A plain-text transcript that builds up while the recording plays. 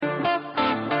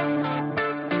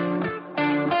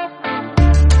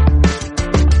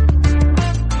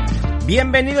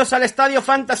Bienvenidos al Estadio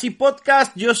Fantasy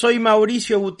Podcast, yo soy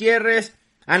Mauricio Gutiérrez,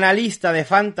 analista de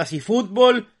Fantasy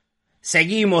Fútbol.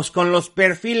 Seguimos con los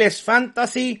perfiles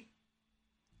Fantasy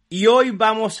y hoy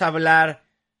vamos a hablar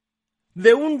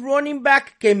de un running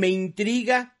back que me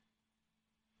intriga,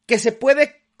 que se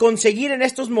puede conseguir en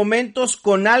estos momentos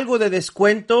con algo de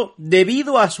descuento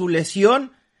debido a su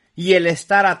lesión y el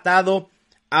estar atado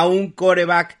a un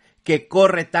quarterback que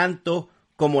corre tanto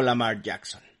como Lamar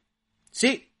Jackson.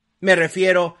 Sí, me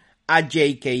refiero a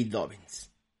J.K. Dobbins.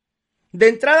 De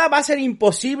entrada va a ser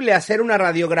imposible hacer una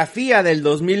radiografía del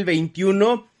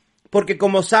 2021 porque,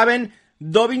 como saben,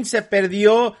 Dobbins se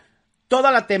perdió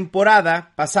toda la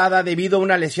temporada pasada debido a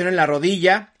una lesión en la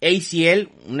rodilla,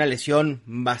 ACL, una lesión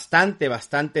bastante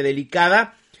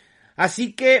delicada.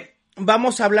 Así que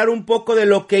vamos a hablar un poco de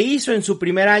lo que hizo en su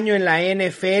primer año en la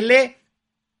NFL,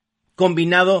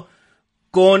 combinado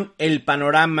con el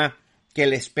panorama que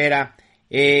le espera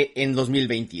en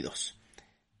 2022.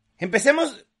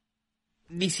 Empecemos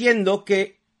diciendo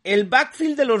que el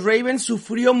backfield de los Ravens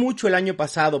sufrió mucho el año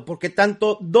pasado porque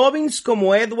tanto Dobbins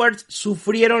como Edwards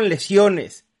sufrieron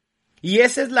lesiones. Y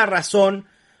esa es la razón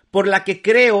por la que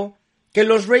creo que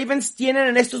los Ravens tienen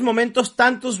en estos momentos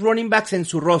tantos running backs en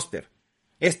su roster.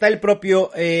 Está el propio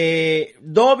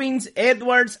Dobbins,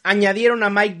 Edwards, añadieron a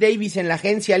Mike Davis en la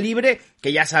agencia libre,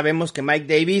 que ya sabemos que Mike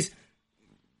Davis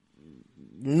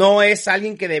no es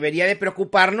alguien que debería de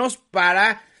preocuparnos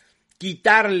para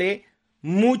quitarle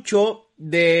mucho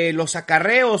de los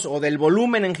acarreos o del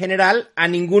volumen en general a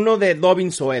ninguno de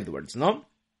Dobbins o Edwards, ¿no?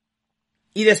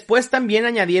 Y después también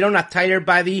añadieron a Tyler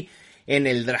Badie en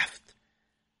el draft.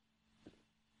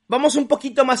 Vamos un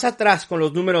poquito más atrás con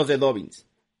los números de Dobbins.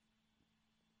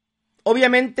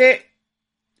 Obviamente,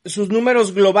 sus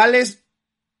números globales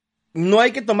no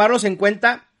hay que tomarlos en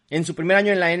cuenta en su primer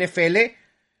año en la NFL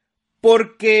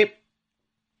porque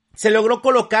se logró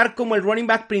colocar como el running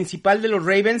back principal de los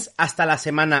Ravens hasta la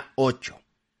semana 8.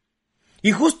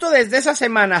 Y justo desde esa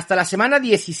semana hasta la semana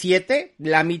 17,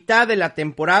 la mitad de la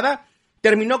temporada,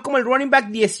 terminó como el running back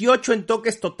 18 en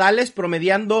toques totales,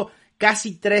 promediando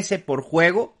casi 13 por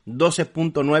juego,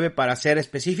 12.9 para ser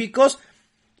específicos,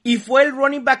 y fue el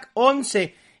running back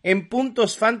 11 en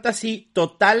puntos fantasy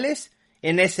totales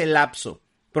en ese lapso,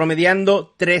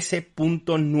 promediando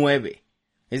 13.9.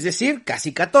 Es decir,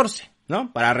 casi 14,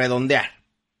 ¿no? Para redondear.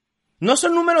 No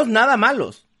son números nada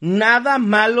malos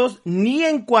ni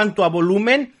en cuanto a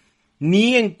volumen,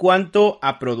 ni en cuanto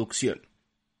a producción.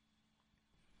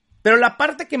 Pero la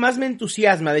parte que más me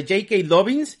entusiasma de J.K.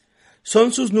 Dobbins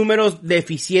son sus números de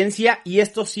eficiencia y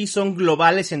estos sí son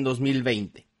globales en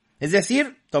 2020. Es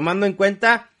decir, tomando en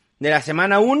cuenta de la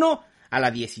semana 1 a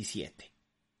la 17.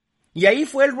 Y ahí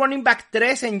fue el running back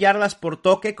 3 en yardas por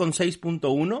toque con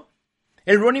 6.1.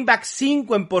 El running back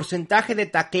 5 en porcentaje de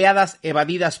tacleadas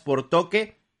evadidas por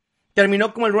toque.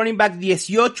 Terminó como el running back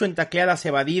 18 en tacleadas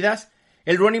evadidas.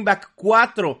 El running back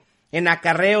 4 en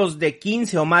acarreos de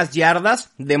 15 o más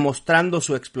yardas, demostrando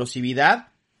su explosividad.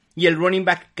 Y el running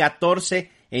back 14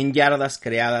 en yardas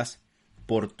creadas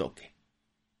por toque.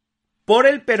 Por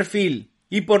el perfil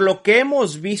y por lo que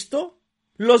hemos visto,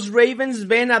 los Ravens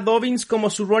ven a Dobbins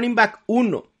como su running back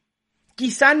 1.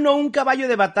 Quizá no un caballo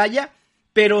de batalla,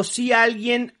 pero sí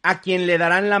alguien a quien le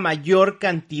darán la mayor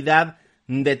cantidad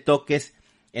de toques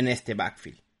en este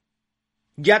backfield.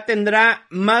 Ya tendrá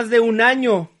más de un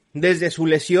año desde su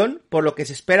lesión, por lo que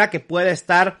se espera que pueda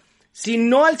estar, si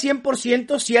no al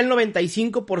 100%, si al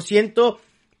 95%,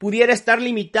 pudiera estar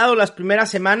limitado las primeras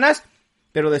semanas,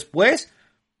 pero después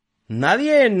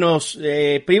nadie nos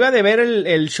priva de ver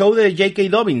el show de J.K.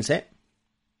 Dobbins,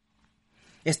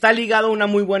 Está ligado a una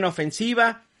muy buena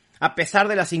ofensiva, a pesar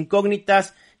de las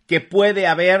incógnitas que puede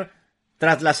haber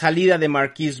tras la salida de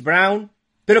Marquise Brown.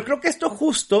 Pero creo que esto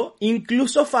justo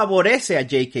incluso favorece a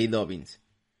J.K. Dobbins.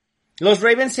 Los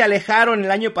Ravens se alejaron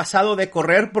el año pasado de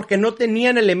correr porque no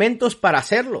tenían elementos para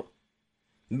hacerlo.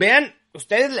 Vean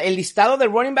ustedes el listado de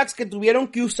running backs que tuvieron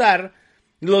que usar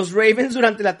los Ravens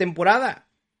durante la temporada.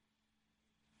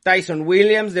 Tyson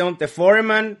Williams, Deonta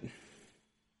Foreman,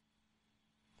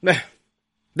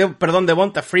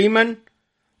 Devonta Freeman.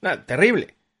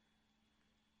 Terrible.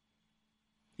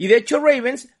 Y de hecho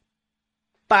Ravens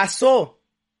pasó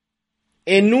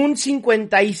en un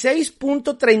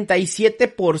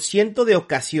 56.37% de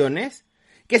ocasiones,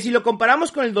 que si lo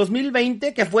comparamos con el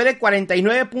 2020, que fue de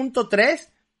 49.3%,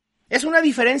 es una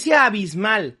diferencia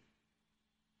abismal.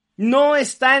 No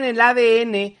está en el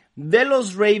ADN de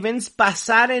los Ravens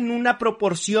pasar en una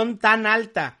proporción tan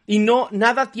alta. Y no,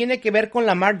 nada tiene que ver con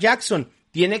Lamar Jackson,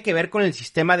 tiene que ver con el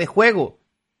sistema de juego.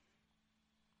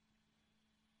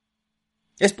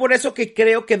 Es por eso que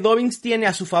creo que Dobbins tiene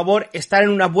a su favor estar en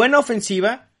una buena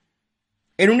ofensiva,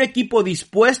 en un equipo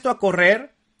dispuesto a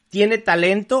correr, tiene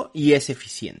talento y es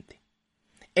eficiente.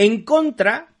 En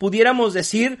contra, pudiéramos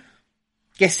decir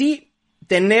que sí,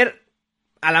 tener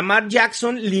a Lamar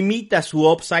Jackson limita su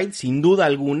upside, sin duda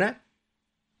alguna.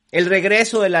 El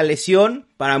regreso de la lesión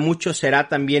para muchos será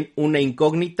también una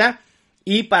incógnita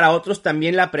y para otros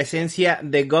también la presencia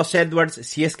de Gus Edwards,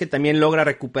 si es que también logra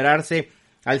recuperarse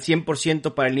al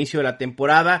 100% para el inicio de la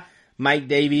temporada, Mike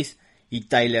Davis y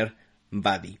Tyler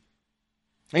Badie.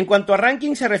 En cuanto a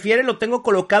ranking se refiere, lo tengo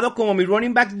colocado como mi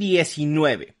running back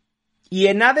 19. Y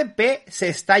en ADP se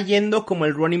está yendo como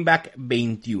el running back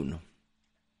 21.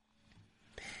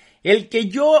 El que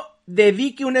yo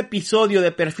dedique un episodio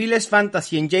de perfiles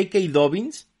fantasy en J.K.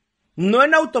 Dobbins, no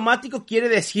en automático quiere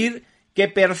decir que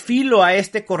perfilo a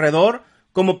este corredor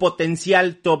como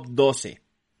potencial top 12.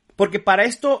 Porque para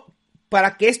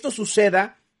que esto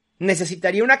suceda,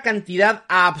 necesitaría una cantidad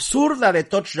absurda de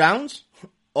touchdowns.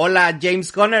 Hola,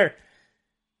 James Conner.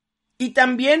 Y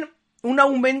también un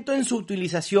aumento en su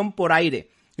utilización por aire,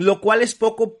 lo cual es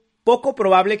poco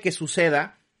probable que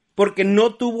suceda, porque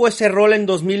no tuvo ese rol en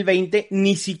 2020,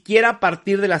 ni siquiera a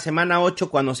partir de la semana 8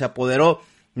 cuando se apoderó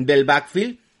del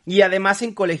backfield, y además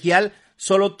en colegial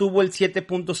solo tuvo el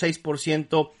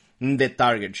 7.6% de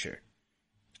target share.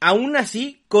 Aún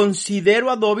así, considero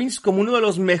a Dobbins como uno de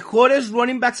los mejores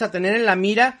running backs a tener en la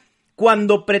mira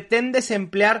cuando pretendes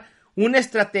emplear una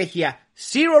estrategia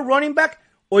zero running back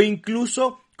o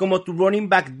incluso como tu running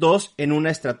back 2 en una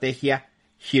estrategia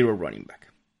hero running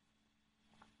back.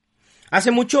 Hace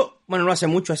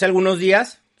algunos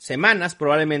días, semanas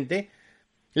probablemente,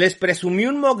 les presumí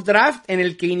un mock draft en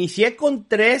el que inicié con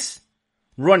 3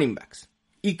 running backs.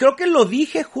 Y creo que lo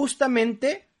dije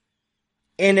justamente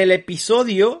en el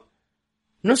episodio,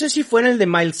 no sé si fue en el de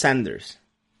Miles Sanders.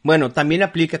 Bueno, también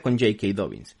aplica con J.K.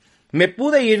 Dobbins. Me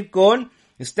pude ir con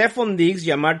Stephon Diggs,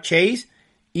 Ja'Marr Chase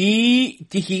y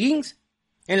T. Higgins.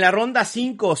 En la ronda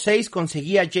 5 o 6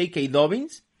 conseguí a J.K.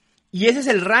 Dobbins. Y ese es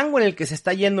el rango en el que se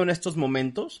está yendo en estos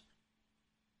momentos.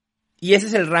 Y ese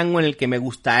es el rango en el que me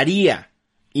gustaría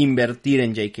invertir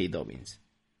en J.K. Dobbins.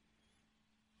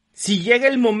 Si llega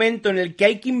el momento en el que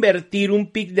hay que invertir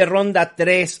un pick de ronda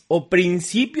 3 o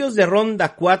principios de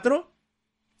ronda 4,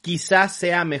 quizás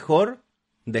sea mejor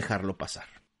dejarlo pasar.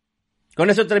 Con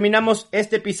eso terminamos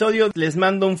este episodio. Les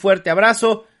mando un fuerte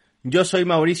abrazo. Yo soy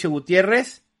Mauricio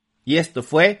Gutiérrez y esto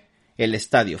fue el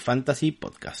Estadio Fantasy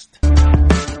Podcast.